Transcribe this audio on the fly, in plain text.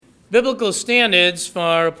Biblical standards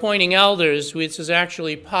for appointing elders, which is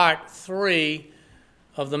actually part 3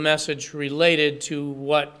 of the message related to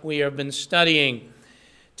what we have been studying.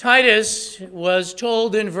 Titus was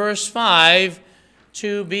told in verse 5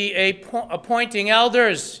 to be appointing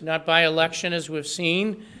elders, not by election as we've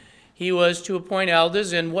seen. He was to appoint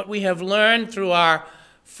elders, and what we have learned through our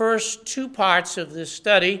first 2 parts of this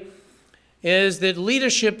study is that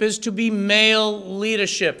leadership is to be male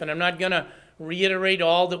leadership, and I'm not going to reiterate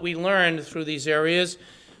all that we learned through these areas,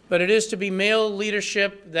 but it is to be male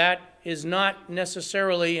leadership. That is not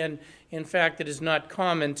necessarily, and in fact it is not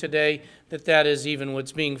common today, that is even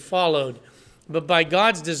what's being followed. But by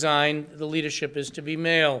God's design, the leadership is to be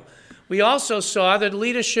male. We also saw that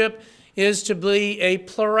leadership is to be a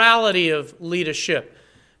plurality of leadership.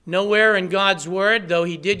 Nowhere in God's word, though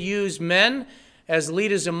he did use men as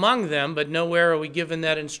leaders among them, but nowhere are we given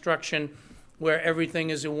that instruction where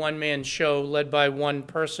everything is a one-man show led by one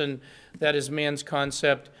person. That is man's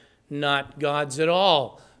concept, not God's at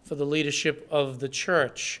all, for the leadership of the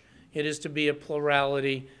church. It is to be a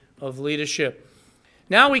plurality of leadership.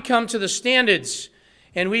 Now we come to the standards,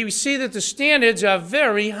 and we see that the standards are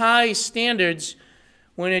very high standards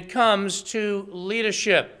when it comes to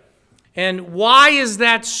leadership. And why is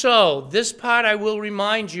that so? This part I will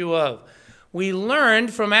remind you of. We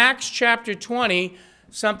learned from Acts chapter 20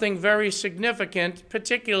 something very significant,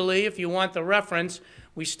 particularly if you want the reference,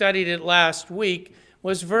 we studied it last week,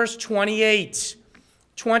 was verse 28.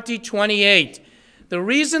 28. The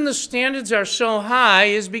reason the standards are so high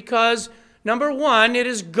is because, number one, it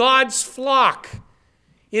is God's flock.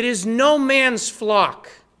 It is no man's flock.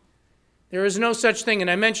 There is no such thing.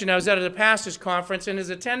 And I mentioned I was at a pastor's conference, and there's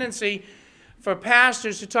a tendency for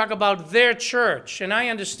pastors to talk about their church. And I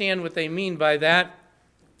understand what they mean by that,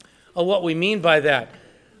 or what we mean by that.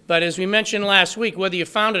 But as we mentioned last week, whether you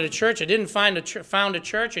founded a church or didn't found a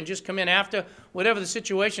church and just come in after, whatever the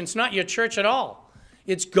situation, it's not your church at all.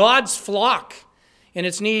 It's God's flock, and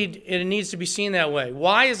it needs to be seen that way.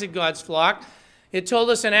 Why is it God's flock? It told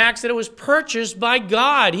us in Acts that it was purchased by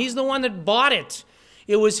God. He's the one that bought it.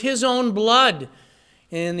 It was his own blood.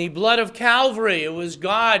 In the blood of Calvary, it was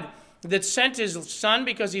God that sent his Son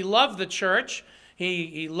because he loved the church.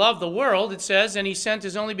 He loved the world, it says, and he sent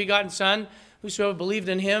his only begotten Son. Whosoever believed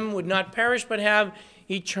in him would not perish but have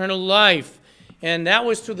eternal life. And that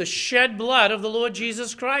was through the shed blood of the Lord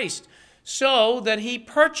Jesus Christ, so that he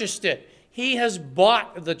purchased it. He has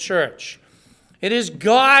bought the church. It is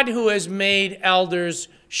God who has made elders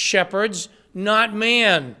shepherds, not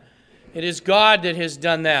man. It is God that has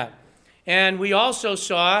done that. And we also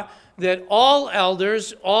saw that all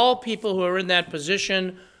elders, all people who are in that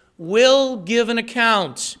position, will give an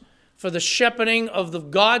account for the shepherding of the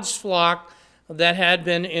God's flock that had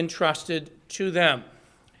been entrusted to them.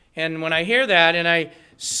 And when I hear that and I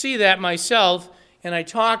see that myself, and I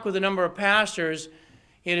talk with a number of pastors,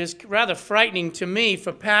 it is rather frightening to me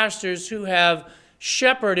for pastors who have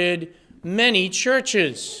shepherded many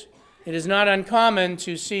churches. It is not uncommon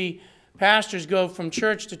to see pastors go from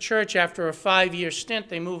church to church after a 5-year stint.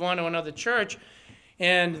 They move on to another church,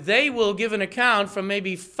 and they will give an account from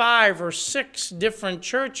maybe 5 or 6 different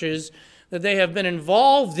churches that they have been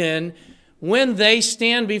involved in when they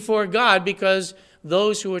stand before God, because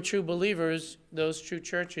those who are true believers, those true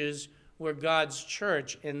churches, were God's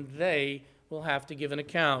church, and they will have to give an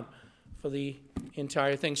account for the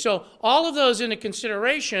entire thing. So all of those into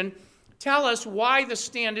consideration tell us why the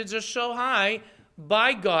standards are so high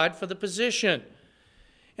by God for the position.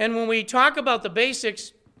 And when we talk about the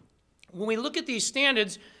basics, when we look at these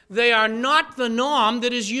standards, they are not the norm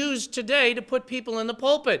that is used today to put people in the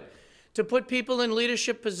pulpit, to put people in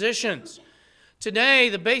leadership positions. Today,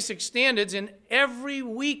 the basic standards, and every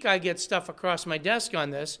week I get stuff across my desk on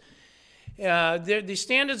this, the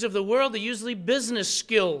standards of the world are usually business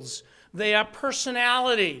skills. They are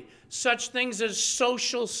personality, such things as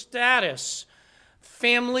social status,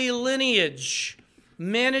 family lineage,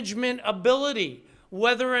 management ability,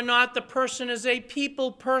 whether or not the person is a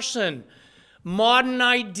people person, modern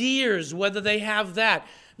ideas, whether they have that.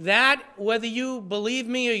 That, whether you believe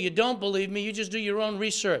me or you don't believe me, you just do your own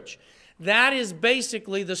research. That is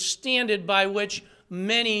basically the standard by which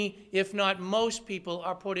many, if not most people,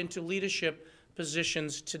 are put into leadership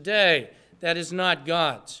positions today. That is not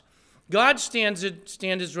God's. God's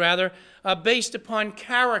standards are based upon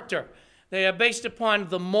character. They are based upon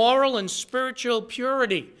the moral and spiritual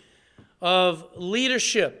purity of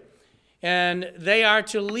leadership. And they are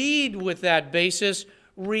to lead with that basis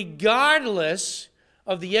regardless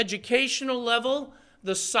of the educational level,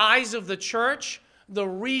 the size of the church, the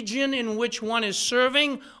region in which one is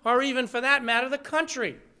serving, or even for that matter, the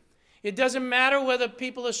country. It doesn't matter whether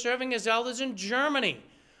people are serving as elders in Germany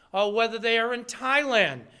or whether they are in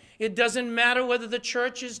Thailand. It doesn't matter whether the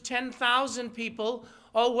church is 10,000 people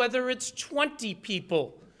or whether it's 20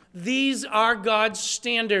 people. These are God's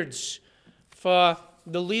standards for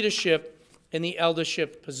the leadership in the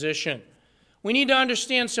eldership position. We need to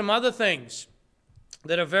understand some other things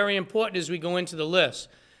that are very important as we go into the list.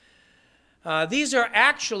 These are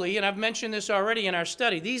actually, and I've mentioned this already in our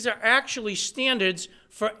study, these are actually standards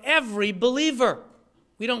for every believer.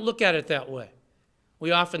 We don't look at it that way.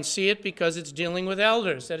 We often see it because it's dealing with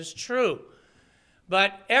elders. That is true.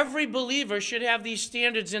 But every believer should have these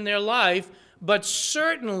standards in their life, but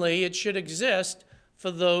certainly it should exist for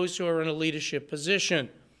those who are in a leadership position.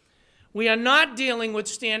 We are not dealing with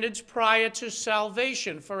standards prior to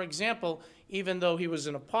salvation. For example, even though he was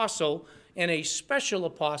an apostle and a special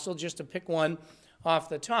apostle, just to pick one off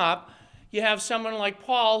the top, you have someone like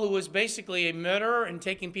Paul who was basically a murderer and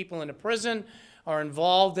taking people into prison or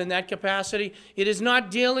involved in that capacity. It is not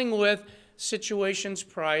dealing with situations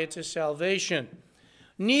prior to salvation.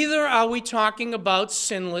 Neither are we talking about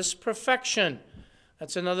sinless perfection.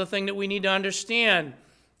 That's another thing that we need to understand,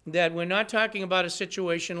 that we're not talking about a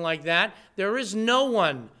situation like that. There is no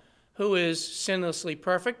one who is sinlessly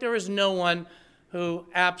perfect. There is no one who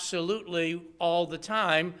absolutely all the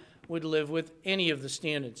time would live with any of the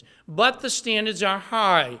standards. But the standards are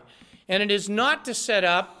high, and it is not to set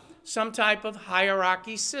up some type of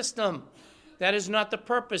hierarchy system. That is not the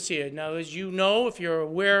purpose here. Now, as you know, if you're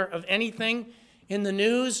aware of anything in the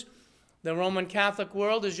news, the Roman Catholic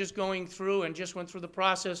world is just going through and just went through the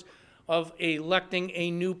process of electing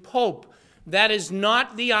a new pope. That is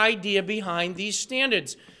not the idea behind these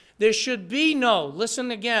standards. There should be no,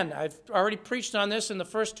 listen again, I've already preached on this in the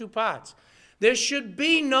first two parts. There should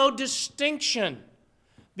be no distinction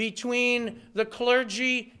between the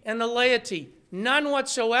clergy and the laity. None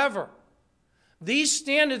whatsoever. These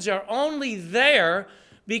standards are only there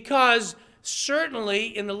because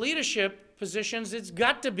certainly in the leadership positions, it's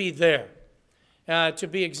got to be there to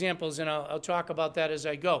be examples, and I'll talk about that as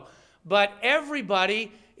I go. But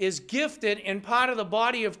everybody is gifted and part of the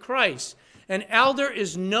body of Christ. An elder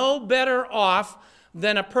is no better off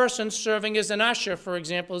than a person serving as an usher, for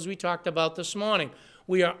example, as we talked about this morning.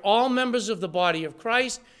 We are all members of the body of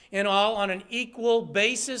Christ and all on an equal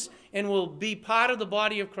basis and will be part of the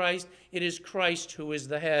body of Christ. It is Christ who is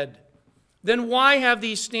the head. Then why have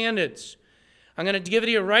these standards? I'm going to give it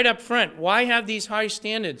to you right up front. Why have these high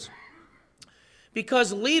standards?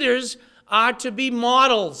 Because leaders are to be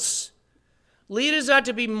models. Leaders are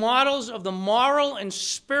to be models of the moral and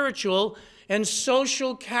spiritual and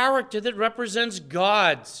social character that represents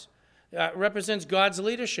God's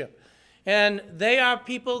leadership. And they are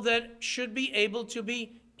people that should be able to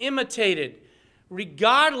be imitated,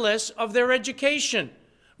 regardless of their education,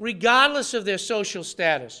 regardless of their social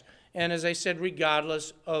status, and as I said,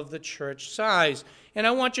 regardless of the church size. And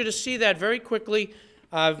I want you to see that very quickly.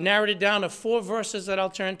 I've narrowed it down to 4 verses that I'll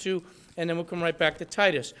turn to, and then we'll come right back to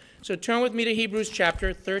Titus. So turn with me to Hebrews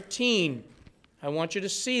chapter 13. I want you to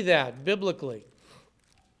see that biblically.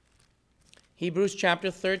 Hebrews chapter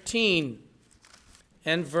 13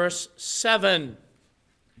 and verse 7.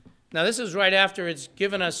 Now this is right after it's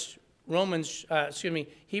given us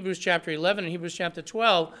Hebrews chapter 11 and Hebrews chapter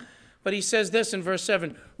 12. But he says this in verse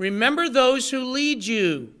 7, remember those who led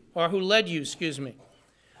you,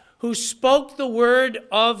 who spoke the word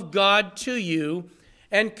of God to you,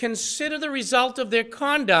 and consider the result of their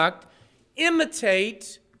conduct,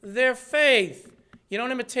 imitate their faith. You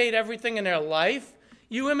don't imitate everything in their life.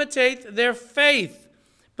 You imitate their faith.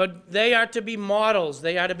 But they are to be models.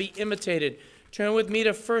 They are to be imitated. Turn with me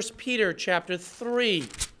to 1 Peter chapter 3.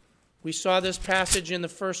 We saw this passage in the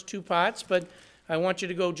first 2 parts, but I want you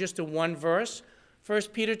to go just to one verse. 1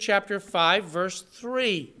 Peter chapter 5, verse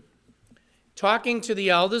 3. Talking to the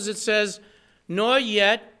elders, it says, nor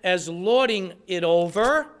yet as lording it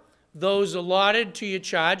over those allotted to your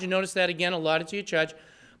charge. You notice that again, allotted to your charge.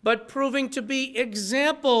 But proving to be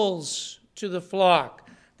examples to the flock.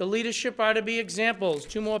 The leadership are to be examples.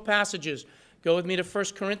 2 more passages. Go with me to 1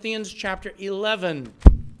 Corinthians chapter 11.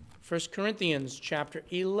 1 Corinthians chapter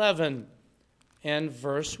 11 and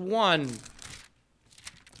verse 1. And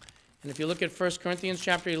if you look at 1 Corinthians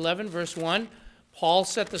chapter 11, verse 1, Paul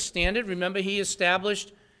set the standard. Remember, he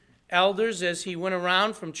established elders as he went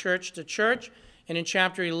around from church to church. And in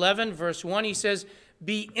chapter 11, verse 1, he says,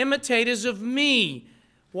 be imitators of me.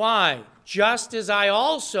 Why? Just as I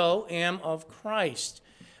also am of Christ.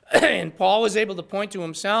 And Paul was able to point to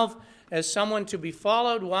himself as someone to be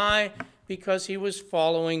followed. Why? Because he was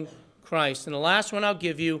following Christ. And the last one I'll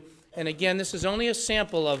give you, and again, this is only a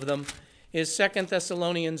sample of them, is 2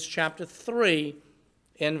 Thessalonians chapter 3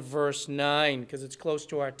 and verse 9, because it's close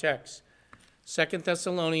to our text. 2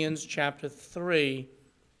 Thessalonians chapter 3,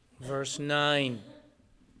 verse 9.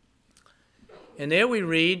 And there we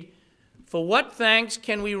read, "For what thanks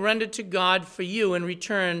can we render to God for you in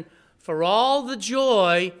return for all the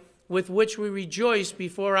joy with which we rejoice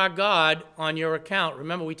before our God on your account?"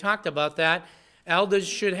 Remember, we talked about that. Elders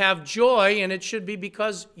should have joy, and it should be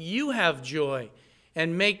because you have joy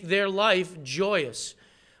and make their life joyous.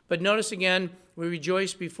 But notice again, we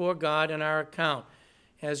rejoice before God on our account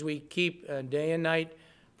as we keep day and night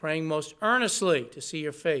praying most earnestly to see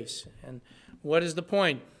your face. And what is the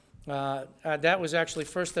point? That was actually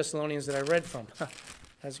 1 Thessalonians that I read from. I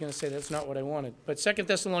was going to say that's not what I wanted. But 2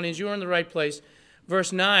 Thessalonians, you were in the right place.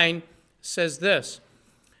 Verse 9 says this,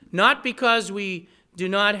 "Not because we do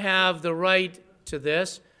not have the right to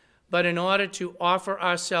this, but in order to offer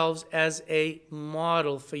ourselves as a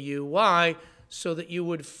model for you." Why? So that you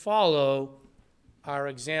would follow our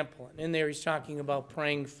example. And in there he's talking about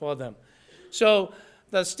praying for them. So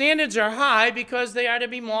the standards are high because they are to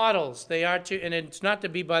be models. They are to, and it's not to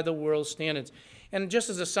be by the world's standards. And just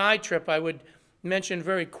as a side trip, I would mention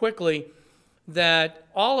very quickly that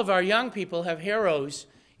all of our young people have heroes,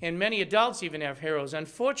 and many adults even have heroes.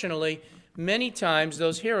 Unfortunately, many times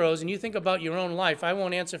those heroes, and you think about your own life, I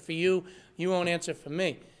won't answer for you, you won't answer for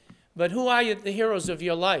me. But who are the heroes of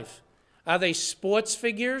your life? Are they sports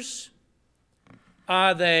figures?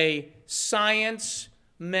 Are they science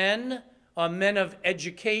men or men of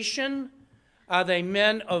education? Are they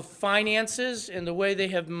men of finances and the way they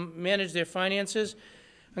have managed their finances?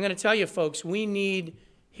 I'm going to tell you, folks, we need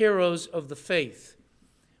heroes of the faith.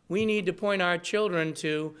 We need to point our children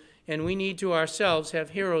to, and we need to ourselves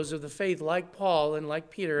have heroes of the faith like Paul and like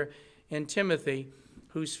Peter and Timothy,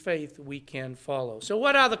 whose faith we can follow. So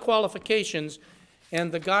what are the qualifications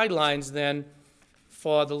and the guidelines then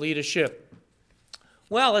for the leadership?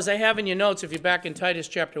 Well, as I have in your notes, if you're back in Titus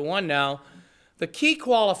chapter 1 now, the key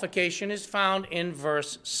qualification is found in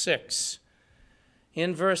verse 6.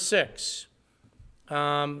 In verse 6.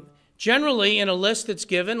 Generally, in a list that's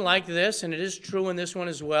given like this, and it is true in this one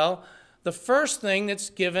as well, the first thing that's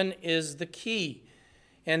given is the key.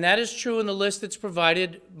 And that is true in the list that's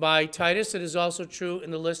provided by Titus. It is also true in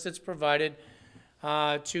the list that's provided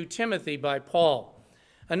to Timothy by Paul.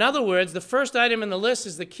 In other words, the first item in the list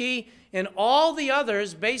is the key, and all the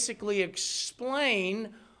others basically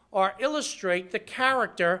explain or illustrate the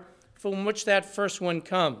character from which that first one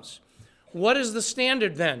comes. What is the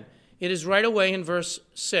standard then? It is right away in verse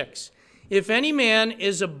 6. "If any man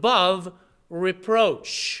is above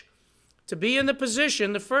reproach." To be in the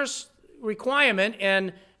position, the first requirement,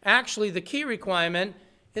 and actually the key requirement,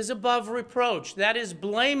 is above reproach. That is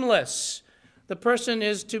blameless. The person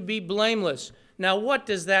is to be blameless. Now, what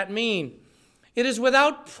does that mean? It is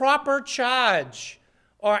without proper charge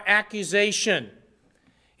or accusation.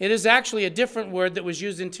 It is actually a different word that was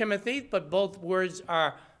used in Timothy, but both words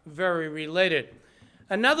are very related.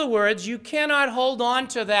 In other words, you cannot hold on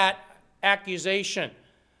to that accusation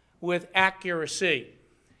with accuracy.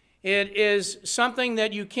 It is something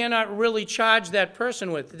that you cannot really charge that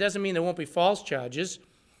person with. It doesn't mean there won't be false charges,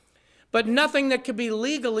 but nothing that could be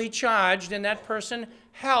legally charged and that person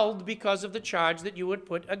held because of the charge that you would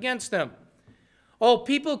put against them. Oh,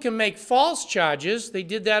 people can make false charges. They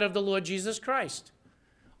did that of the Lord Jesus Christ.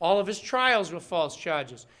 All of his trials were false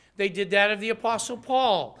charges. They did that of the Apostle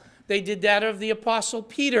Paul. They did that of the Apostle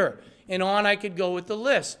Peter. And on I could go with the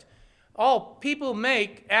list. Oh, people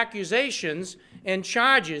make accusations and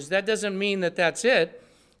charges. That doesn't mean that that's it.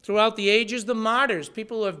 Throughout the ages, the martyrs,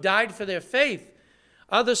 people who have died for their faith,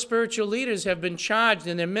 other spiritual leaders have been charged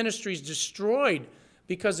and their ministries destroyed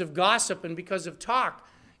because of gossip and because of talk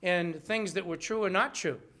and things that were true or not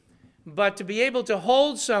true. But to be able to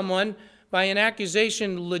hold someone by an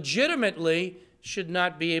accusation legitimately should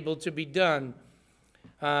not be able to be done.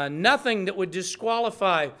 Nothing that would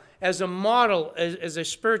disqualify as a model, as a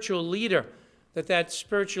spiritual leader, that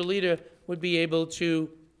spiritual leader would be able to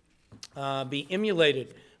be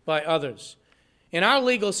emulated by others. In our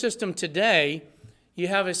legal system today, you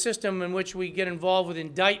have a system in which we get involved with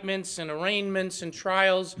indictments and arraignments and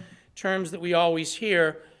trials, terms that we always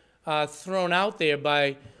hear thrown out there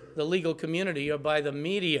by the legal community or by the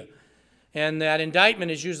media. And that indictment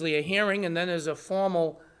is usually a hearing, and then there's a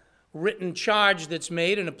formal written charge that's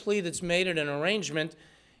made and a plea that's made and an arrangement,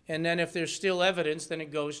 and then if there's still evidence, then it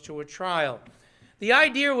goes to a trial. The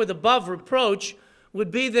idea with above reproach would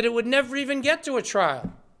be that it would never even get to a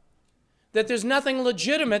trial, that there's nothing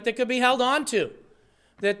legitimate that could be held on to,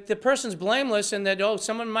 that the person's blameless and that,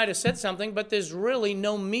 someone might have said something, but there's really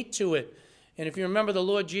no meat to it. And if you remember the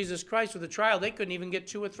Lord Jesus Christ with the trial, they couldn't even get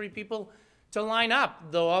 2 or 3 people to line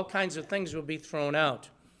up, though all kinds of things would be thrown out.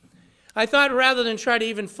 I thought rather than try to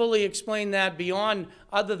even fully explain that beyond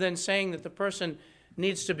other than saying that the person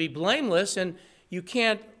needs to be blameless and you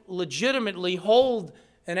can't legitimately hold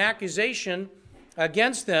an accusation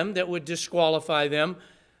against them that would disqualify them,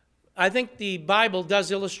 I think the Bible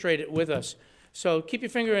does illustrate it with us. So keep your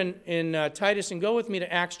finger in Titus and go with me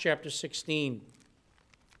to Acts chapter 16.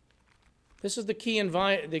 This is the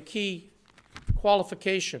key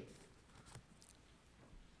qualification.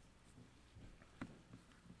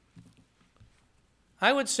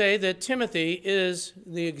 I would say that Timothy is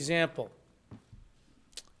the example.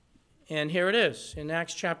 And here it is in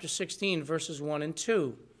Acts chapter 16, verses 1 and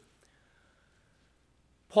 2.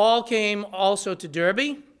 Paul came also to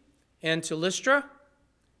Derbe and to Lystra,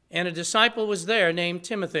 and a disciple was there named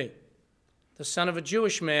Timothy, the son of a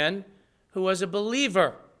Jewish man who was a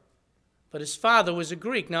believer, but his father was a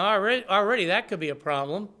Greek. Now already that could be a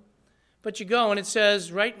problem. But you go and it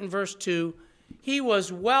says right in verse 2, he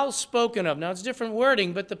was well spoken of. Now it's different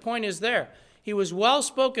wording, but the point is there. He was well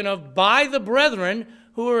spoken of by the brethren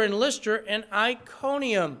who were in Lystra and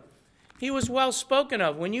Iconium. He was well spoken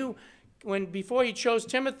of. Before he chose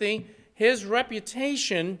Timothy, his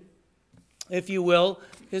reputation, if you will,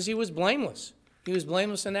 is he was blameless. He was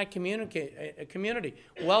blameless in that community,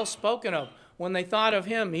 well spoken of. When they thought of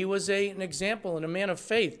him, he was an example and a man of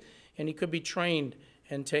faith, and he could be trained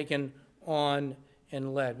and taken on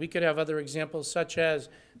and led. We could have other examples such as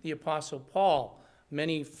the Apostle Paul.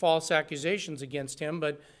 Many false accusations against him,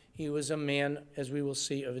 but he was a man, as we will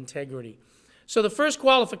see, of integrity. So the first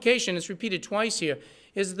qualification, it's repeated twice here,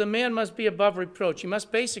 is that the man must be above reproach. He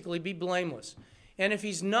must basically be blameless. And if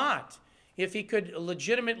he's not, if he could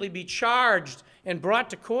legitimately be charged and brought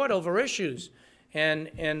to court over issues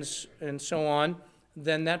and so on,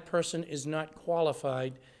 then that person is not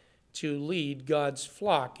qualified to lead God's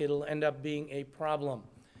flock. It'll end up being a problem.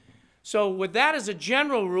 So with that as a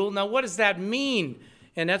general rule, now what does that mean?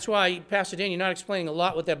 And that's why, Pastor Dan, you're not explaining a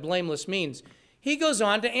lot what that blameless means. He goes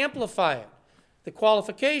on to amplify it. The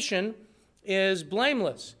qualification is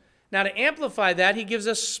blameless. Now to amplify that, he gives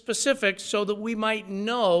us specifics so that we might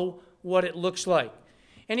know what it looks like.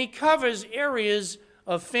 And he covers areas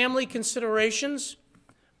of family considerations,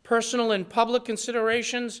 personal and public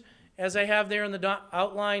considerations, as I have there in the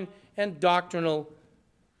outline, and doctrinal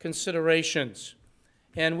considerations.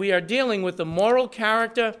 And we are dealing with the moral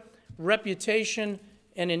character, reputation,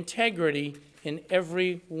 and integrity in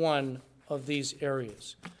every one of these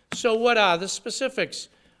areas. So what are the specifics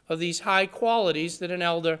of these high qualities that an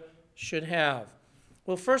elder should have?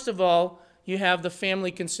 Well, first of all, you have the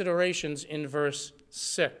family considerations in verse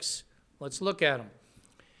 6. Let's look at them.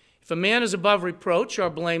 If a man is above reproach or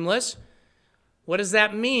blameless, what does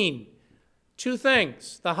that mean? 2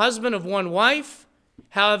 things. The husband of one wife,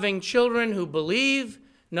 having children who believe,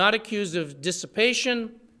 not accused of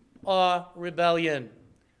dissipation or rebellion.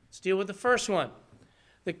 Let's deal with the first one.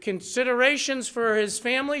 The considerations for his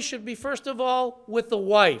family should be, first of all, with the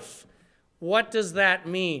wife. What does that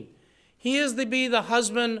mean? He is to be the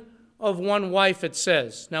husband of one wife, it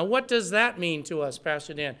says. Now, what does that mean to us,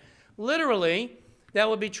 Pastor Dan? Literally, that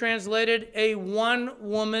would be translated a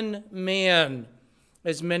one-woman man,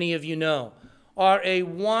 as many of you know, or a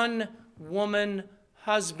one-woman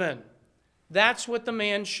husband. That's what the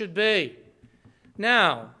man should be.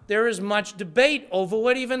 Now, there is much debate over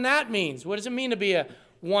what even that means. What does it mean to be a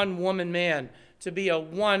one-woman man, to be a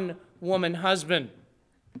one-woman husband?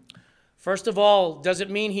 First of all, does it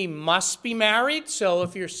mean he must be married? So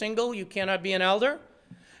if you're single, you cannot be an elder?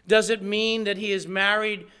 Does it mean that he is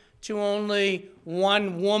married to only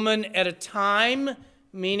one woman at a time,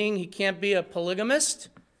 meaning he can't be a polygamist?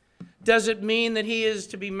 Does it mean that he is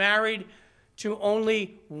to be married to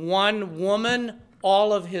only one woman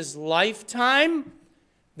all of his lifetime?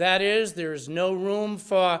 That is, there is no room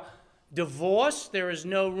for divorce. There is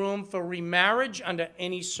no room for remarriage under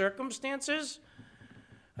any circumstances.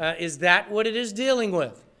 Is that what it is dealing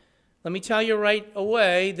with? Let me tell you right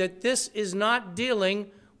away that this is not dealing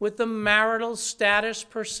with the marital status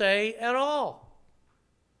per se at all.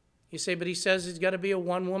 You say, but he says he's got to be a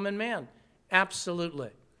one-woman man. Absolutely.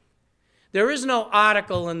 There is no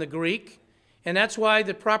article in the Greek, and that's why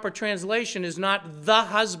the proper translation is not the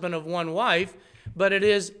husband of one wife, but it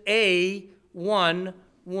is a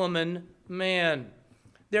one-woman man.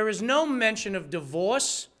 There is no mention of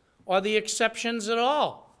divorce or the exceptions at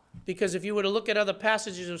all, because if you were to look at other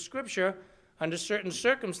passages of Scripture, under certain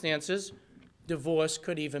circumstances, divorce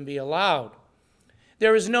could even be allowed.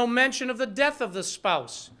 There is no mention of the death of the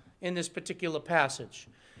spouse in this particular passage.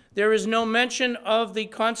 There is no mention of the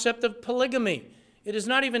concept of polygamy. It is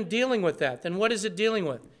not even dealing with that. Then what is it dealing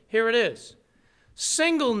with? Here it is.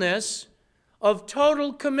 Singleness of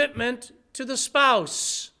total commitment to the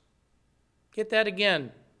spouse. Get that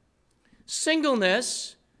again.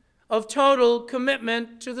 Singleness of total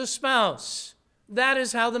commitment to the spouse. That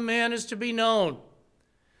is how the man is to be known.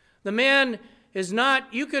 The man is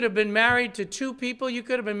not, you could have been married to two people, you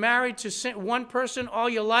could have been married to one person all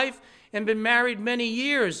your life and been married many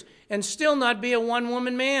years and still not be a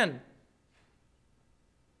one-woman man.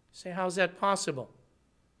 Say, how's that possible?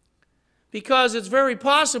 Because it's very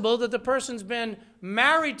possible that the person's been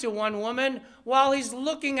married to one woman while he's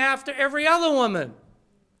looking after every other woman.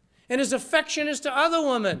 And his affection is to other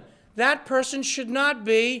women. That person should not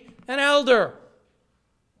be an elder.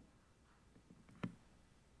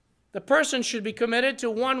 The person should be committed to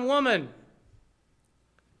one woman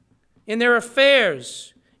in their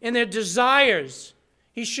affairs, in their desires.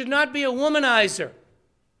 He should not be a womanizer.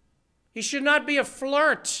 He should not be a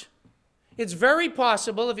flirt. It's very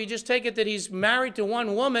possible, if you just take it that he's married to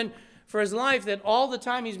one woman for his life, that all the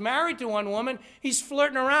time he's married to one woman, he's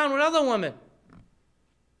flirting around with other women.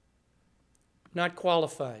 Not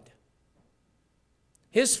qualified.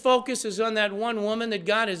 His focus is on that one woman that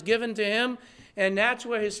God has given to him, and that's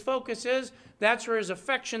where his focus is. That's where his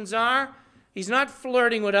affections are. He's not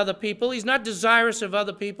flirting with other people. He's not desirous of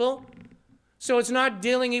other people. So it's not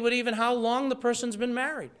dealing with even how long the person's been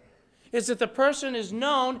married. It's that the person is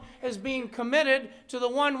known as being committed to the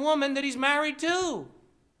one woman that he's married to.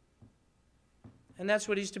 And that's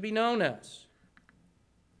what he's to be known as.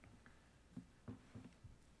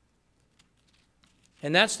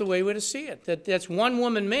 And that's the way we're to see it. That's one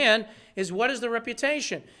woman man is what is the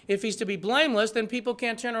reputation? If he's to be blameless, then people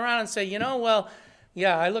can't turn around and say, well,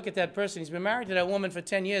 yeah, I look at that person. He's been married to that woman for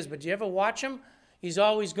 10 years, but do you ever watch him? He's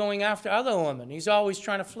always going after other women. He's always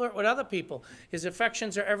trying to flirt with other people. His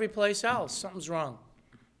affections are every place else. Something's wrong.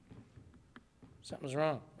 Something's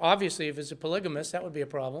wrong. Obviously, if it's a polygamist, that would be a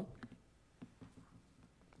problem.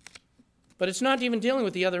 But it's not even dealing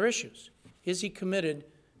with the other issues. Is he committed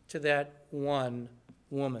to that one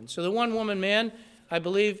woman? So the one woman man, I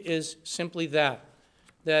believe, is simply that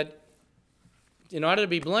in order to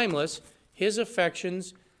be blameless, his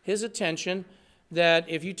affections, his attention, that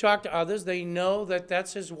if you talk to others, they know that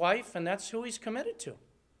that's his wife and that's who he's committed to.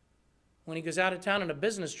 When he goes out of town on a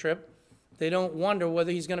business trip, they don't wonder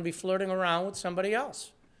whether he's going to be flirting around with somebody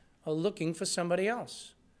else or looking for somebody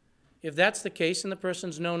else. If that's the case and the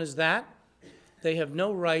person's known as that, they have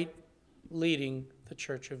no right leading the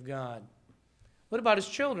church of God. What about his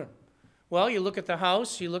children? Well, you look at the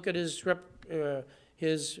house, you look at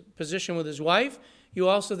his position with his wife, you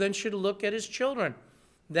also then should look at his children.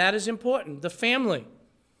 That is important, the family.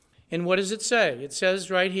 And what does it say? It says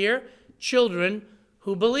right here, children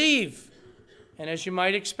who believe. And as you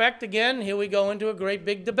might expect, again, here we go into a great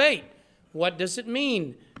big debate. What does it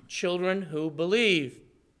mean, children who believe?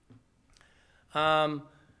 I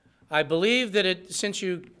believe that since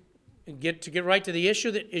you get right to the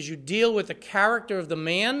issue, that as you deal with the character of the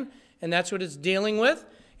man, and that's what it's dealing with.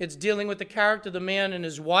 It's dealing with the character of the man and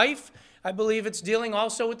his wife. I believe it's dealing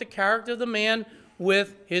also with the character of the man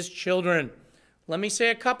with his children. Let me say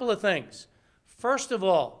a couple of things. First of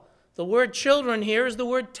all, the word children here is the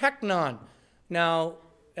word teknon. Now,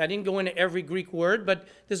 I didn't go into every Greek word, but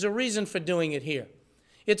there's a reason for doing it here.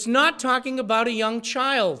 It's not talking about a young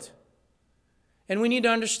child. And we need to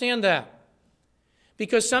understand that.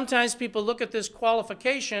 Because sometimes people look at this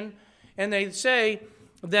qualification and they say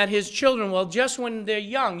that his children, well, just when they're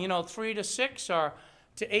young, 3 to 6 or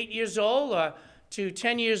to 8 years old or to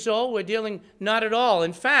 10 years old, we're dealing not at all.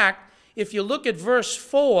 In fact, if you look at verse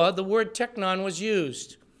 4, the word teknon was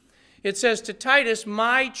used. It says to Titus,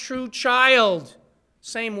 my true child.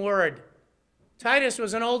 Same word. Titus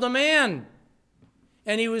was an older man,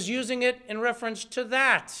 and he was using it in reference to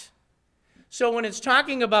that. So when it's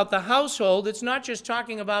talking about the household, it's not just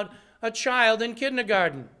talking about a child in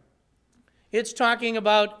kindergarten. It's talking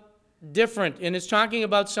about different, and it's talking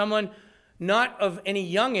about someone not of any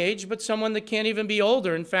young age, but someone that can't even be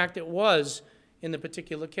older. In fact, it was in the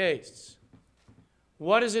particular case.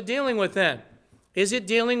 What is it dealing with then? Is it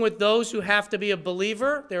dealing with those who have to be a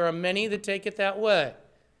believer? There are many that take it that way.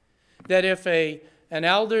 That if an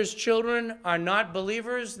elder's children are not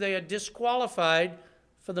believers, they are disqualified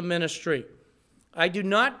for the ministry. I do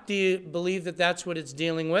not believe that that's what it's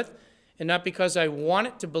dealing with, and not because I want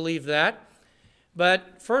it to believe that.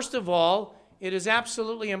 But first of all, it is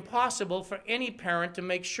absolutely impossible for any parent to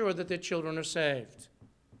make sure that their children are saved.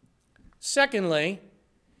 Secondly,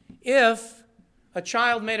 if a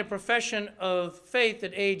child made a profession of faith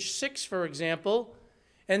at age 6, for example,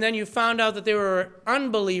 and then you found out that they were an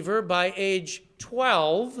unbeliever by age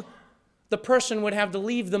 12, the person would have to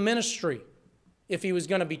leave the ministry if he was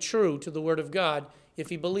going to be true to the Word of God, if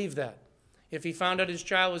he believed that. If he found out his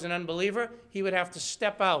child was an unbeliever, he would have to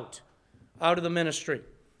step out of the ministry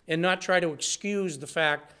and not try to excuse the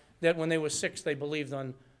fact that when they were 6, they believed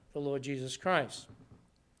on the Lord Jesus Christ.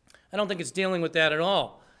 I don't think it's dealing with that at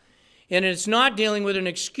all. And it's not dealing with an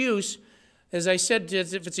excuse, as I said,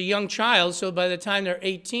 as if it's a young child, so by the time they're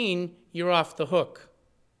 18, you're off the hook.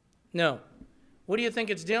 No. What do you think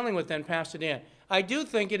it's dealing with then, Pastor Dan? I do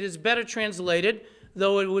think it is better translated,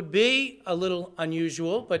 though it would be a little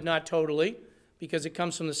unusual, but not totally, because it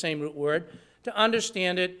comes from the same root word, to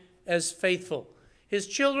understand it as faithful. His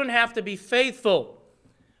children have to be faithful.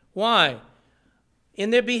 Why? In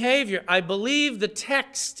their behavior. I believe the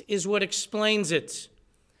text is what explains it.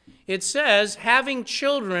 It says, having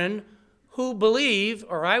children who believe,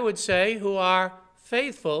 or I would say, who are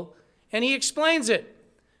faithful, and he explains it.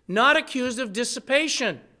 Not accused of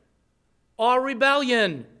dissipation or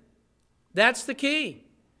rebellion. That's the key.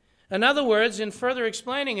 In other words, in further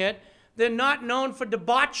explaining it, they're not known for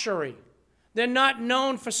debauchery. They're not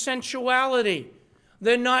known for sensuality.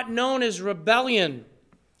 They're not known as rebellion.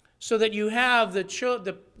 So that you have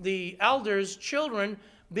the elders' children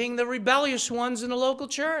being the rebellious ones in the local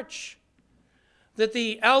church. That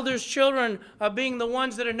the elders' children are being the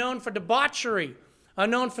ones that are known for debauchery, are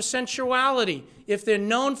known for sensuality. If they're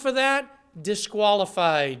known for that,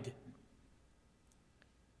 disqualified.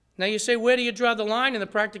 Now you say, where do you draw the line in the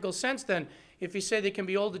practical sense then, if you say they can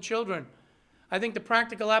be older children? I think the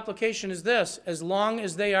practical application is this: as long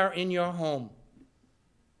as they are in your home.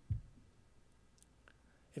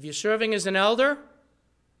 If you're serving as an elder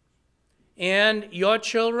and your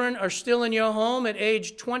children are still in your home at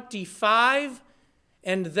age 25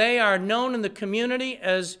 and they are known in the community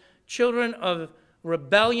as children of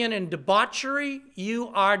rebellion and debauchery, you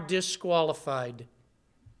are disqualified.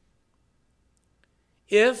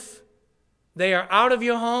 If they are out of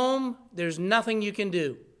your home, there's nothing you can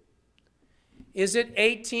do. Is it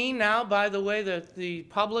 18 now, by the way the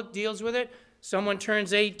public deals with it? Someone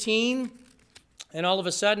turns 18 and all of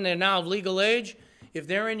a sudden they're now of legal age. If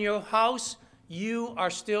they're in your house, you are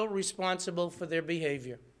still responsible for their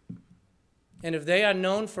behavior. And if they are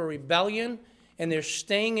known for rebellion and they're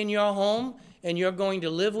staying in your home and you're going to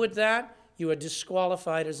live with that, you are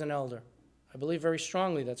disqualified as an elder. I believe very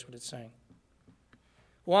strongly that's what it's saying.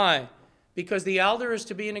 Why? Because the elder is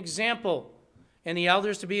to be an example. And the elder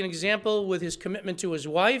is to be an example with his commitment to his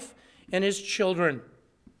wife and his children.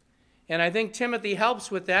 And I think Timothy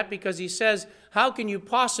helps with that because he says, how can you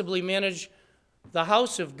possibly manage the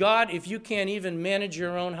house of God if you can't even manage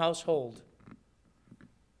your own household?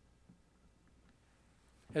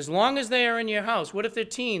 As long as they are in your house. What if they're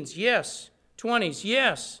teens? Yes. 20s?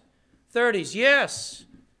 Yes. 30s? Yes.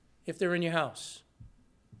 If they're in your house.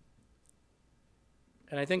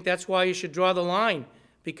 And I think that's why you should draw the line.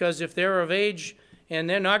 Because if they're of age and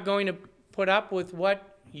they're not going to put up with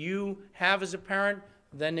what you have as a parent,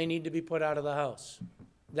 then they need to be put out of the house.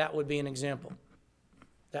 That would be an example.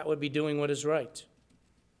 That would be doing what is right.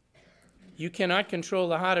 You cannot control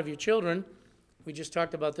the heart of your children. We just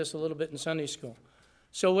talked about this a little bit in Sunday school.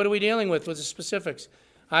 So what are we dealing with the specifics?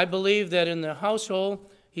 I believe that in the household,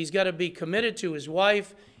 he's got to be committed to his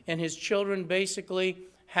wife, and his children basically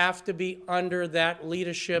have to be under that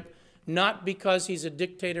leadership, not because he's a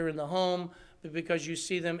dictator in the home, but because you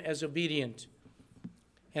see them as obedient.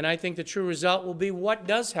 And I think the true result will be what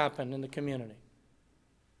does happen in the community.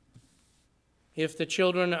 If the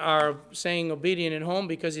children are saying obedient at home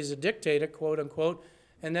because he's a dictator, quote unquote,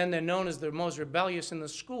 and then they're known as the most rebellious in the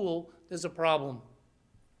school, there's a problem.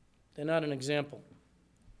 They're not an example.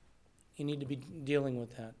 You need to be dealing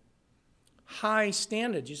with that. High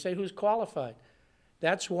standards. You say, who's qualified?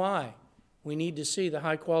 That's why we need to see the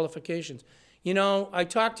high qualifications. You know, I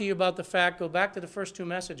talked to you about the fact, go back to the first 2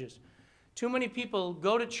 messages. Too many people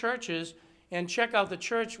go to churches and check out the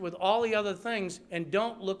church with all the other things and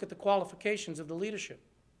don't look at the qualifications of the leadership.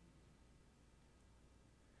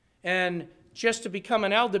 And just to become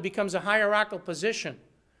an elder becomes a hierarchical position.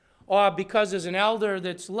 Or because there's an elder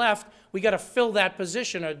that's left, we got to fill that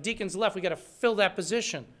position. Or deacon's left, we got to fill that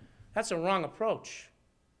position. That's a wrong approach.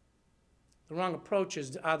 The wrong approach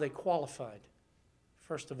is, are they qualified?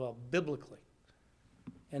 First of all, biblically.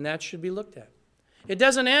 And that should be looked at. It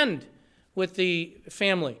doesn't end with the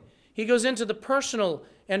family. He goes into the personal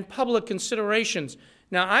and public considerations.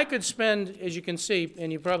 Now, I could spend, as you can see,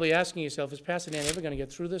 and you're probably asking yourself, is Pastor Dan ever going to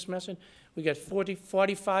get through this message? We got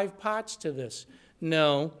 45 parts to this.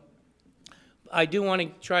 No. I do want to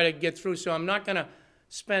try to get through, so I'm not going to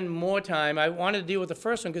spend more time. I wanted to deal with the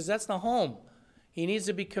first one because that's the home. He needs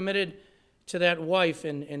to be committed to that wife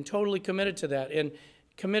and totally committed to that and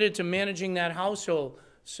committed to managing that household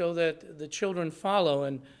so that the children follow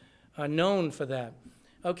and are known for that.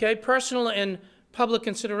 Okay, personal and public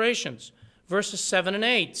considerations, verses 7 and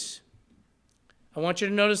 8. I want you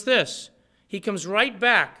to notice this. He comes right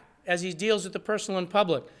back as he deals with the personal and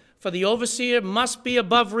public. For the overseer must be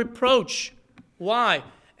above reproach. Why?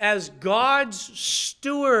 As God's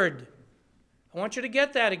steward. I want you to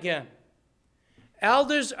get that again.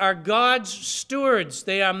 Elders are God's stewards.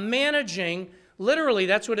 They are managing, literally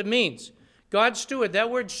that's what it means. God's steward.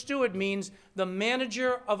 That word steward means the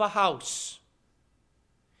manager of a house.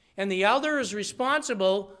 And the elder is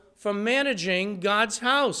responsible for managing God's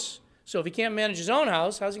house. So if he can't manage his own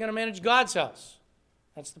house, how's he going to manage God's house?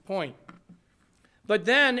 That's the point. But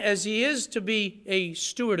then, as he is to be a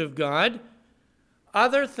steward of God,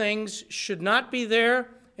 other things should not be there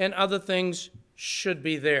and other things should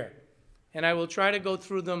be there. And I will try to go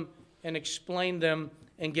through them and explain them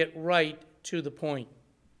and get right to the point.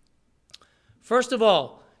 First of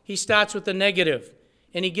all, he starts with the negative,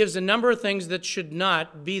 and he gives a number of things that should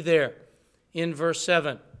not be there in verse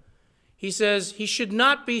 7. He says he should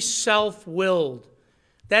not be self-willed.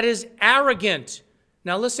 That is arrogant.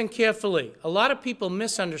 Now listen carefully. A lot of people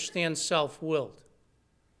misunderstand self-willed.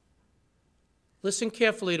 Listen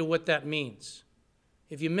carefully to what that means.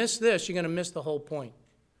 If you miss this, you're going to miss the whole point.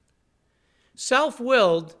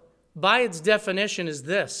 Self-willed, by its definition, is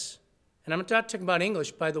this. And I'm not talking about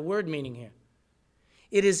English, by the word meaning here.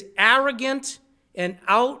 It is arrogant and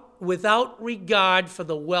without regard for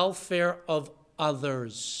the welfare of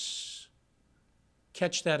others.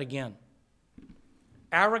 Catch that again.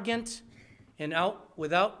 Arrogant and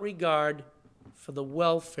without regard for the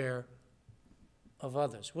welfare of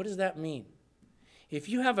others. What does that mean? If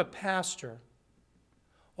you have a pastor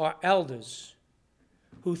or elders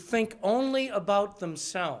who think only about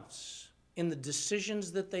themselves in the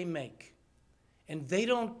decisions that they make, and they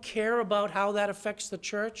don't care about how that affects the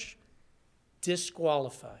church,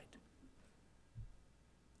 disqualified.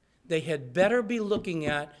 They had better be looking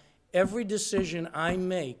at every decision I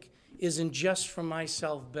make isn't just for my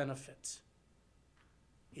self-benefit.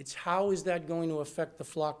 It's how is that going to affect the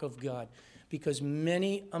flock of God? Because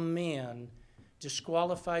many a man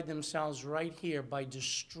disqualified themselves right here by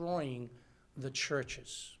destroying the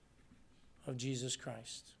churches of Jesus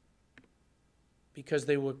Christ. Because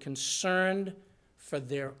they were concerned for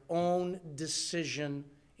their own decision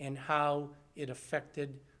and how it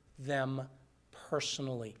affected them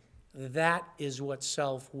personally. That is what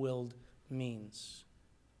self-willed means.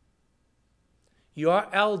 Your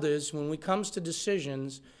elders, when it comes to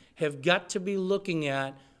decisions, have got to be looking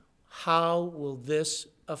at how will this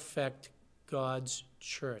affect God's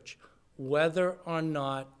church, whether or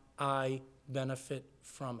not I benefit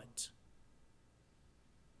from it.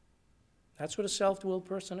 That's what a self-willed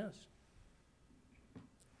person is.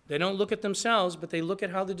 They don't look at themselves, but they look at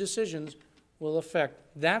how the decisions will affect.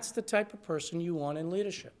 That's the type of person you want in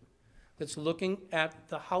leadership, that's looking at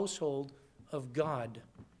the household of God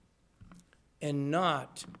and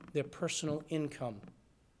not their personal income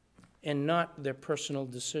and not their personal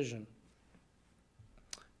decision.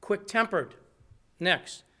 Quick-tempered.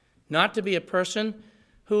 Next, not to be a person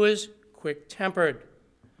who is quick-tempered.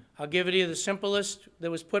 I'll give it to you the simplest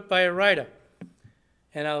that was put by a writer,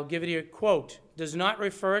 and I'll give it to you a quote. Does not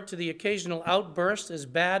refer to the occasional outburst, as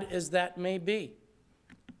bad as that may be.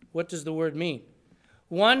 What does the word mean?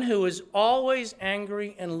 One who is always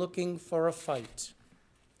angry and looking for a fight.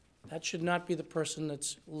 That should not be the person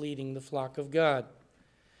that's leading the flock of God.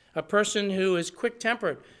 A person who is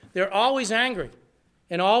quick-tempered. They're always angry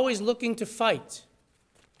and always looking to fight.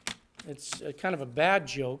 It's kind of a bad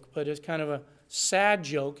joke, but it's kind of a sad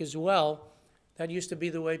joke as well. That used to be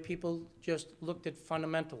the way people just looked at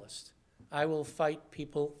fundamentalists. I will fight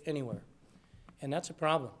people anywhere. And that's a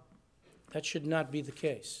problem. That should not be the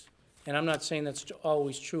case. And I'm not saying that's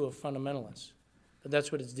always true of fundamentalists, but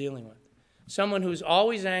that's what it's dealing with. Someone who's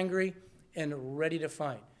always angry and ready to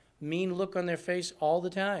fight. Mean look on their face all the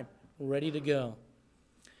time, ready to go.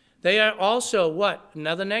 They are also what?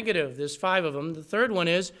 Another negative. There's 5 of them. The third one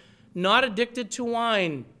is not addicted to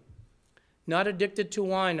wine. Not addicted to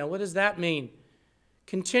wine. Now, what does that mean?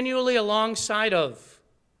 Continually alongside of.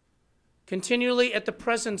 Continually at the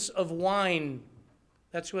presence of wine.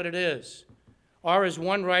 That's what it is. Or as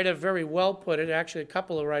one writer very well put it, actually a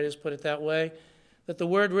couple of writers put it that way, that the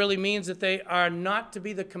word really means that they are not to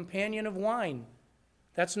be the companion of wine.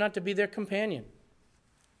 That's not to be their companion.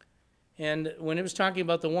 And when it was talking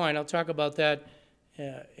about the wine, I'll talk about that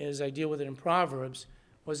as I deal with it in Proverbs.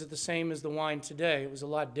 Was it the same as the wine today? It was a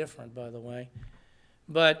lot different, by the way.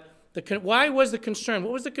 But why was the concern?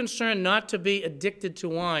 What was the concern? Not to be addicted to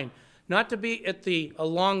wine, not to be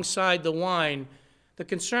alongside the wine. The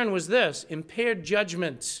concern was this: impaired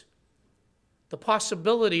judgment, the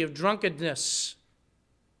possibility of drunkenness,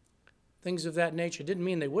 things of that nature. Didn't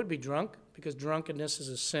mean they would be drunk, because drunkenness is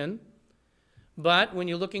a sin. But when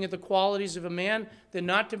you're looking at the qualities of a man, they're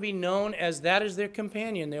not to be known as that is their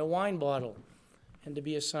companion, their wine bottle, and to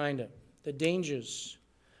be assigned it. The dangers.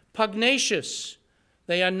 Pugnacious.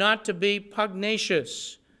 They are not to be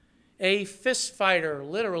pugnacious. A fist fighter,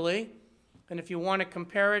 literally. And if you want to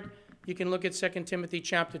compare it, you can look at 2 Timothy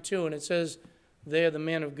chapter 2, and it says there the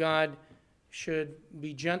man of God should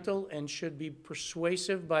be gentle and should be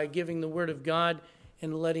persuasive by giving the word of God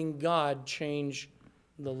and letting God change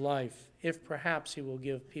the life, if perhaps he will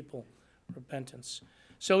give people repentance.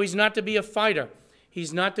 So he's not to be a fighter.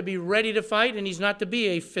 He's not to be ready to fight, and he's not to be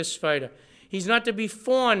a fist fighter. He's not to be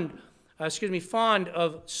fond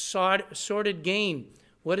of sordid gain.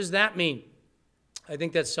 What does that mean? I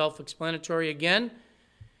think that's self-explanatory again.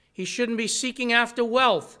 He shouldn't be seeking after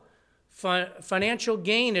wealth, financial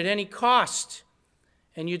gain at any cost.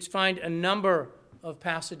 And you'd find a number of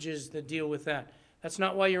passages that deal with that. That's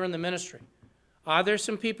not why you're in the ministry. Are there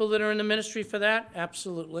some people that are in the ministry for that?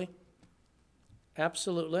 Absolutely.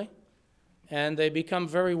 Absolutely. And they become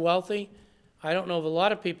very wealthy. I don't know of a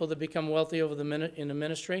lot of people that become wealthy in the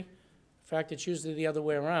ministry. In fact, it's usually the other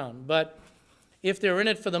way around. But if they're in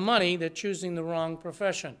it for the money, they're choosing the wrong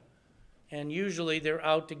profession. And usually they're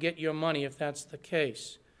out to get your money if that's the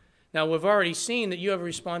case. Now, we've already seen that you have a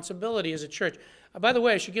responsibility as a church. By the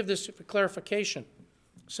way, I should give this for clarification.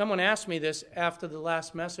 Someone asked me this after the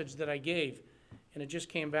last message that I gave, and it just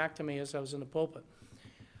came back to me as I was in the pulpit,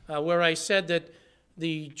 where I said that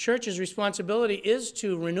the church's responsibility is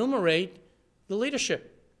to remunerate the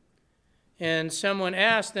leadership. And someone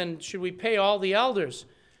asked, then should we pay all the elders?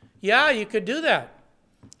 Yeah, you could do that.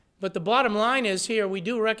 But the bottom line is here, we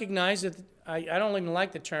do recognize that, I don't even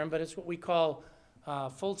like the term, but it's what we call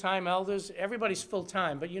full-time elders. Everybody's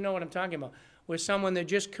full-time, but you know what I'm talking about. Where someone, they're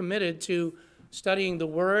just committed to studying the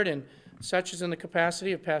Word, and such is in the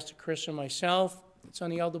capacity of Pastor Chris or myself. It's on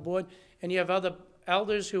the elder board. And you have other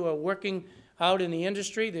elders who are working out in the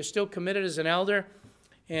industry. They're still committed as an elder.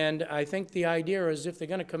 And I think the idea is if they're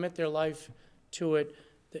going to commit their life to it,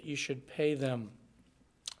 that you should pay them.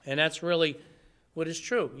 And that's really what is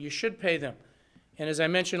true. You should pay them. And as I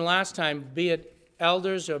mentioned last time, be it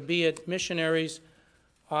elders or be it missionaries,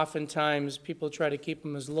 oftentimes people try to keep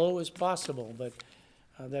them as low as possible, but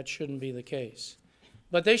that shouldn't be the case.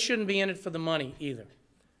 But they shouldn't be in it for the money either.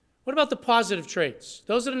 What about the positive traits?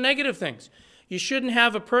 Those are the negative things. You shouldn't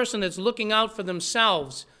have a person that's looking out for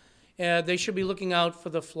themselves. They should be looking out for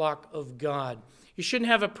the flock of God. You shouldn't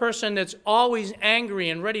have a person that's always angry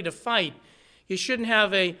and ready to fight. You shouldn't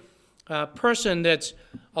have a person that's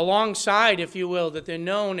alongside, if you will, that they're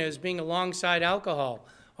known as being alongside alcohol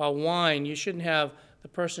or wine. You shouldn't have the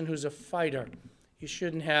person who's a fighter. You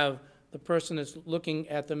shouldn't have the person that's looking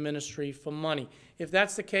at the ministry for money. If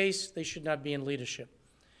that's the case, they should not be in leadership.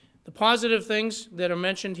 The positive things that are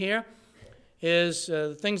mentioned here is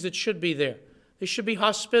things that should be there. They should be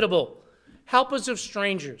hospitable, helpers of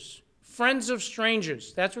strangers, friends of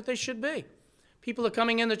strangers. That's what they should be. People are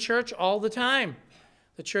coming in the church all the time,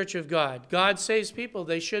 the church of God. God saves people.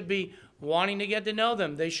 They should be wanting to get to know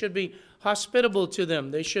them. They should be hospitable to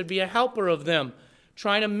them. They should be a helper of them,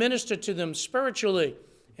 trying to minister to them spiritually,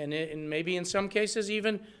 and maybe in some cases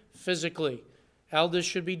even physically. Elders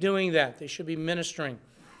should be doing that. They should be ministering.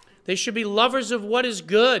 They should be lovers of what is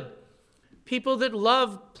good. People that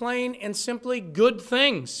love plain and simply good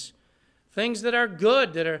things. Things that are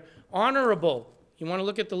good, that are honorable. You want to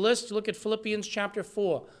look at the list? Look at Philippians chapter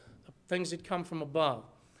 4, the things that come from above.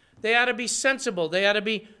 They ought to be sensible. They ought to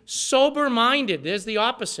be sober-minded. There's the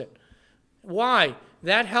opposite. Why?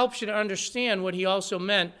 That helps you to understand what he also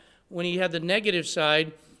meant when he had the negative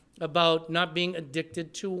side about not being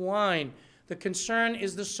addicted to wine. The concern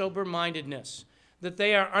is the sober-mindedness, that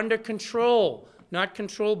they are under control, not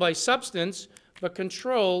controlled by substance, but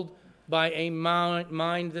controlled by a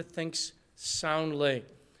mind that thinks soundly.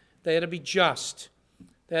 They ought to be just.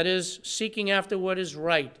 That is, seeking after what is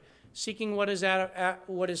right, seeking what is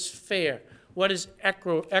fair, what is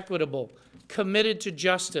equitable, committed to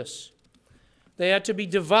justice. They ought to be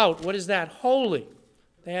devout. What is that? Holy.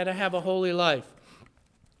 They ought to have a holy life.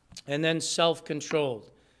 And then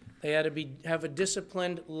self-controlled. They ought to have a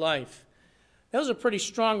disciplined life. Those are pretty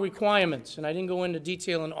strong requirements, and I didn't go into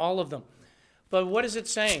detail in all of them. But what is it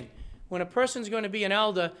saying? When a person's going to be an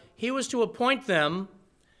elder, he was to appoint them.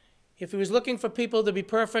 If he was looking for people to be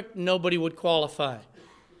perfect, nobody would qualify.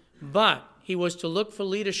 But he was to look for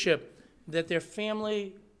leadership, that their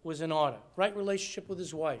family was in order, right relationship with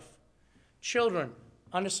his wife, children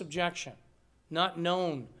under subjection, not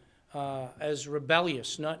known as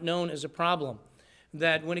rebellious, not known as a problem,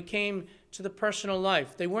 that when it came to the personal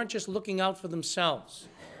life, they weren't just looking out for themselves.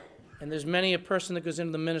 And there's many a person that goes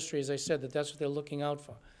into the ministry, as I said, that's what they're looking out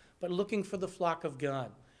for, but looking for the flock of God.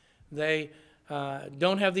 They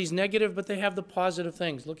don't have these negative, but they have the positive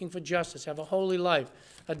things, looking for justice, have a holy life.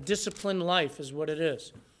 A disciplined life is what it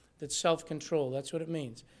is. That's self-control. That's what it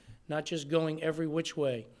means. Not just going every which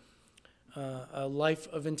way. A life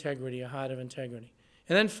of integrity, a heart of integrity.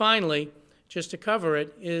 And then finally, just to cover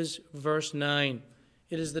it, is verse 9.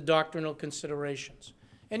 It is the doctrinal considerations.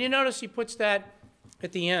 And you notice he puts that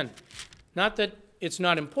at the end. Not that it's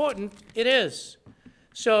not important, it is.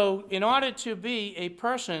 So in order to be a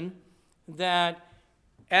person that,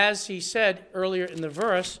 as he said earlier in the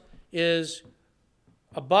verse, is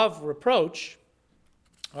above reproach,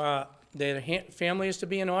 their family is to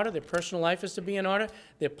be in order, their personal life is to be in order,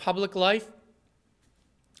 their public life,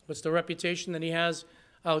 what's the reputation that he has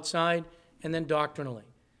outside, and then doctrinally.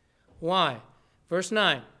 Why? Verse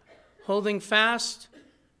 9, holding fast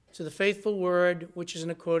to the faithful word which is in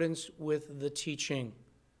accordance with the teaching.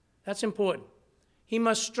 That's important. He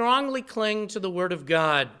must strongly cling to the word of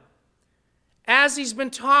God as he's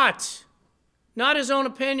been taught, not his own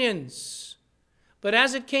opinions, but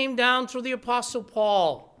as it came down through the Apostle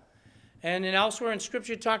Paul. And elsewhere in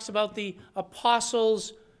Scripture it talks about the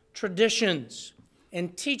apostles' traditions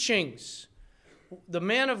and teachings. The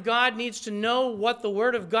man of God needs to know what the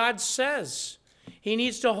Word of God says. He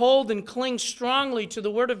needs to hold and cling strongly to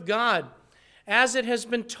the Word of God as it has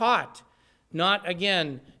been taught, not,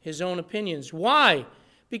 again, his own opinions. Why?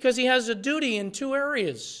 Because he has a duty in two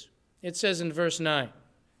areas, it says in verse 9.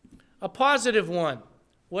 A positive one.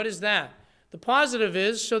 What is that? The positive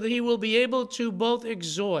is so that he will be able to both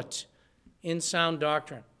exhort in sound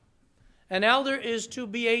doctrine. An elder is to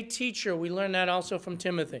be a teacher. We learn that also from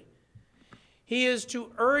Timothy. He is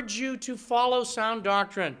to urge you to follow sound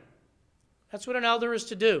doctrine. That's what an elder is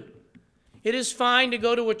to do. It is fine to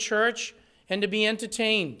go to a church and to be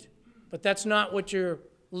entertained, but that's not what your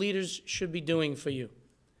leaders should be doing for you.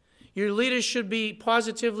 Your leaders should be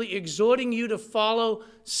positively exhorting you to follow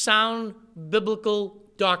sound biblical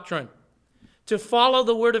doctrine, to follow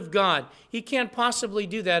the Word of God. He can't possibly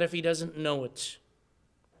do that if he doesn't know it.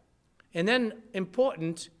 And then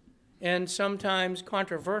important and sometimes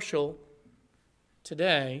controversial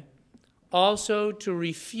today, also to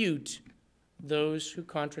refute those who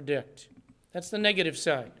contradict. That's the negative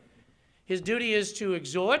side. His duty is to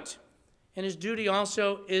exhort, and his duty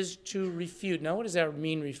also is to refute. Now, what does that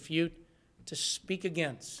mean, refute? To speak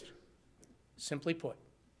against, simply put.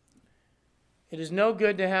 It is no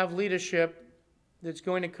good to have leadership that's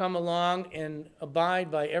going to come along and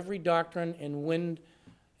abide by every doctrine and wind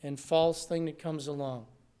and false thing that comes along.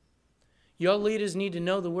 Your leaders need to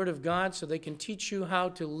know the Word of God so they can teach you how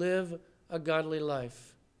to live a godly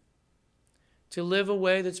life, to live a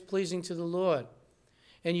way that's pleasing to the Lord.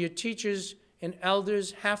 And your teachers and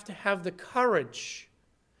elders have to have the courage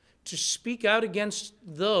to speak out against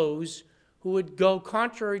those who would go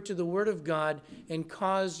contrary to the Word of God and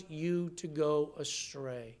cause you to go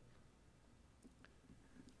astray.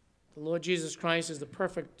 The Lord Jesus Christ is the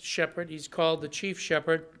perfect shepherd. He's called the chief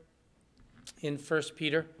shepherd in 1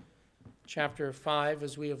 Peter chapter 5,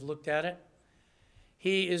 as we have looked at it.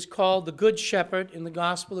 He is called the good shepherd in the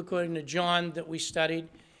gospel according to John that we studied.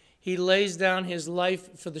 He lays down his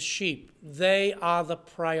life for the sheep. They are the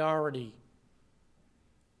priority,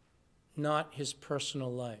 not his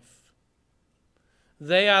personal life.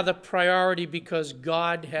 They are the priority because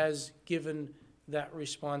God has given that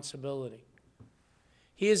responsibility.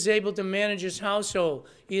 He is able to manage his household.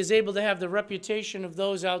 He is able to have the reputation of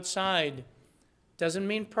those outside. Doesn't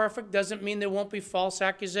mean perfect, doesn't mean there won't be false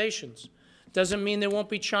accusations. Doesn't mean there won't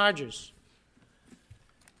be charges.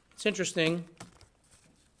 It's interesting.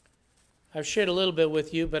 I've shared a little bit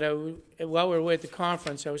with you, but while we were away at the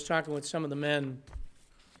conference, I was talking with some of the men.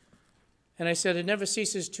 And I said, it never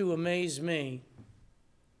ceases to amaze me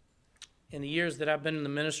in the years that I've been in the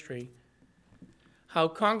ministry, how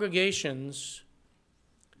congregations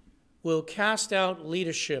will cast out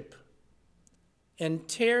leadership and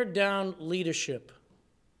tear down leadership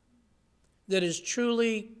that is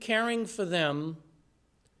truly caring for them,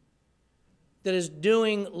 that is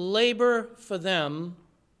doing labor for them,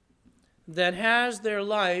 that has their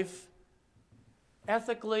life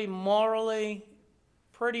ethically, morally,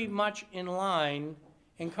 pretty much in line,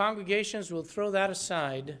 and congregations will throw that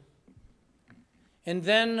aside and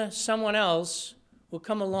then someone else will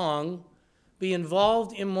come along, be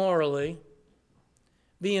involved immorally,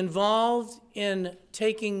 be involved in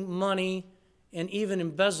taking money and even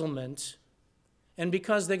embezzlement, and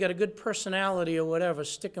because they got a good personality or whatever,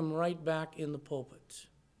 stick them right back in the pulpit.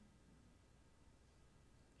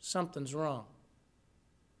 Something's wrong.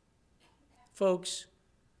 Folks,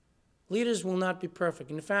 leaders will not be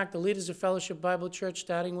perfect. In fact, the leaders of Fellowship Bible Church,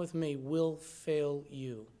 starting with me, will fail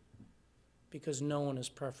you because no one is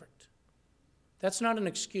perfect. That's not an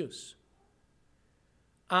excuse.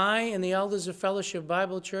 I and the elders of Fellowship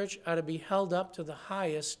Bible Church are to be held up to the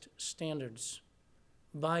highest standards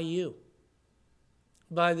by you,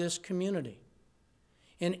 by this community.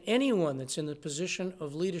 And anyone that's in the position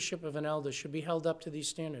of leadership of an elder should be held up to these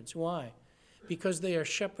standards. Why? Because they are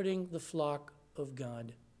shepherding the flock of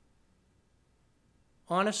God.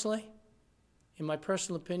 Honestly, in my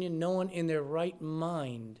personal opinion, no one in their right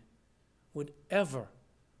mind would ever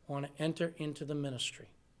want to enter into the ministry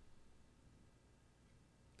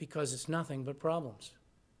because it's nothing but problems.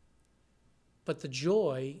 But the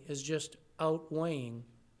joy is just outweighing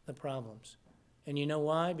the problems. And you know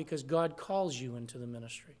why? Because God calls you into the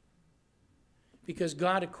ministry. Because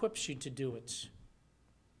God equips you to do it.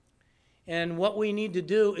 And what we need to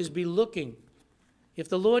do is be looking. If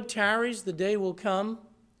the Lord tarries, the day will come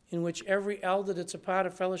in which every elder that's a part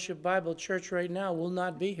of Fellowship Bible Church right now will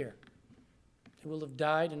not be here. They will have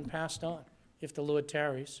died and passed on if the Lord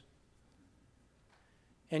tarries.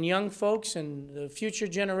 And young folks and the future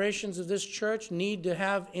generations of this church need to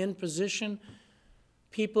have in position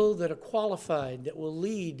people that are qualified, that will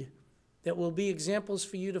lead, that will be examples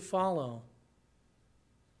for you to follow.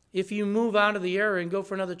 If you move out of the area and go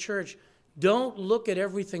for another church, don't look at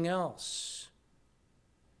everything else.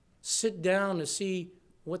 Sit down to see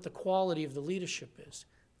what the quality of the leadership is.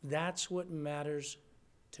 That's what matters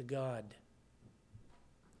to God.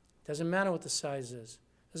 Doesn't matter what the size is.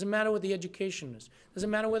 Doesn't matter what the education is. Doesn't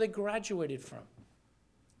matter where they graduated from.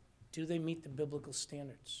 Do they meet the biblical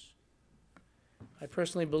standards? I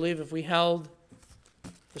personally believe if we held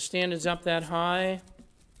the standards up that high,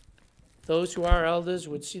 those who are elders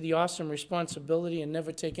would see the awesome responsibility and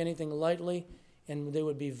never take anything lightly, and they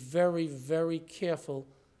would be very, very careful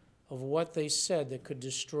of what they said that could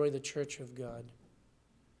destroy the church of God.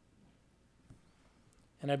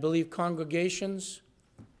 And I believe congregations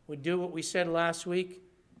would do what we said last week,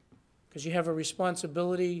 because you have a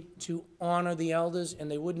responsibility to honor the elders,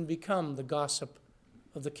 and they wouldn't become the gossip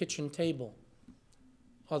of the kitchen table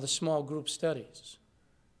or the small group studies.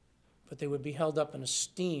 But they would be held up in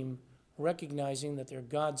esteem, recognizing that they're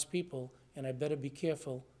God's people, and I better be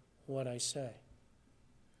careful what I say.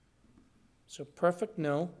 So perfect,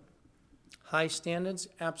 no. High standards,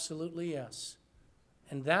 absolutely yes.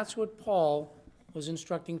 And that's what Paul was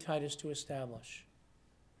instructing Titus to establish.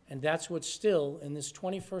 And that's what still, in this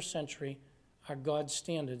 21st century, are God's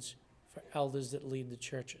standards for elders that lead the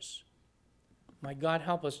churches. May God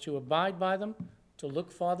help us to abide by them, to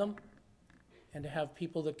look for them, and to have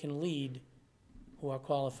people that can lead who are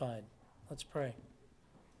qualified. Let's pray.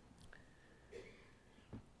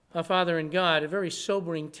 Our Father in God, a very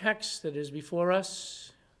sobering text that is before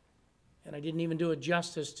us, and I didn't even do it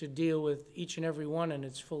justice to deal with each and every one in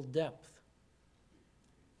its full depth.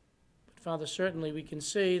 Father, certainly we can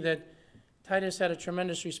see that Titus had a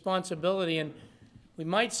tremendous responsibility, and we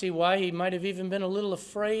might see why he might have even been a little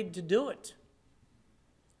afraid to do it.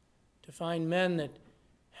 To find men that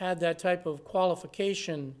had that type of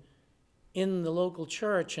qualification in the local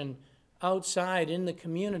church and outside in the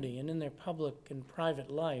community and in their public and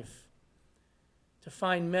private life. To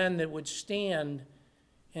find men that would stand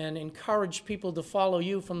and encourage people to follow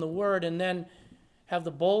you from the Word, and then have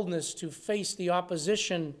the boldness to face the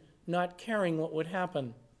opposition, not caring what would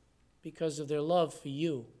happen because of their love for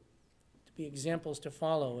you, to be examples to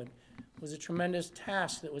follow. It was a tremendous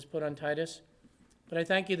task that was put on Titus. But I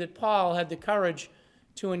thank you that Paul had the courage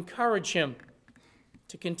to encourage him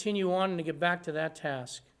to continue on and to get back to that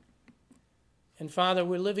task. And Father,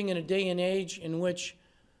 we're living in a day and age in which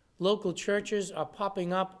local churches are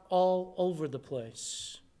popping up all over the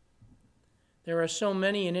place. There are so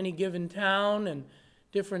many in any given town and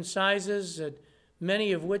different sizes, that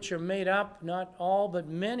many of which are made up, not all, but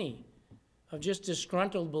many, of just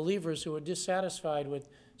disgruntled believers who are dissatisfied with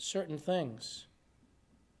certain things.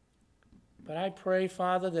 But I pray,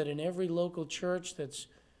 Father, that in every local church that's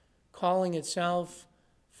calling itself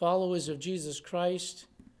followers of Jesus Christ,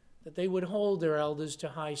 that they would hold their elders to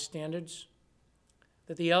high standards,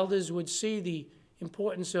 that the elders would see the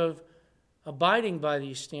importance of abiding by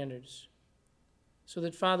these standards, so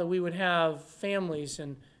that, Father, we would have families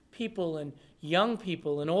and people and young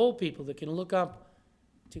people and old people that can look up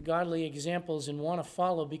to godly examples and want to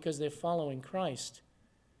follow because they're following Christ,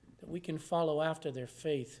 that we can follow after their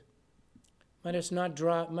faith. Might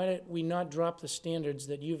we not drop the standards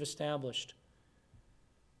that you've established.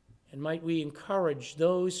 And might we encourage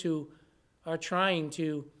those who are trying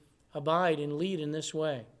to abide and lead in this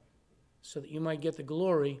way, so that you might get the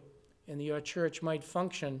glory and that your church might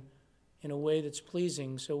function in a way that's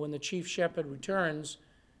pleasing. So when the chief shepherd returns,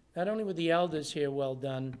 not only with the elders hear well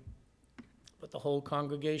done, but the whole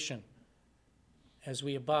congregation, as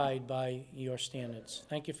we abide by your standards.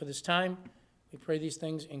 Thank you for this time. We pray these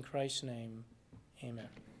things in Christ's name.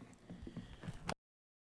 Amen.